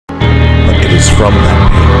from that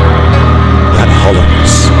pain, that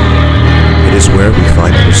hollowness, it is where we find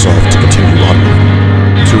the resolve to continue onward,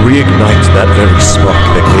 to reignite that very spark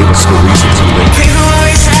that gave us the reason to live.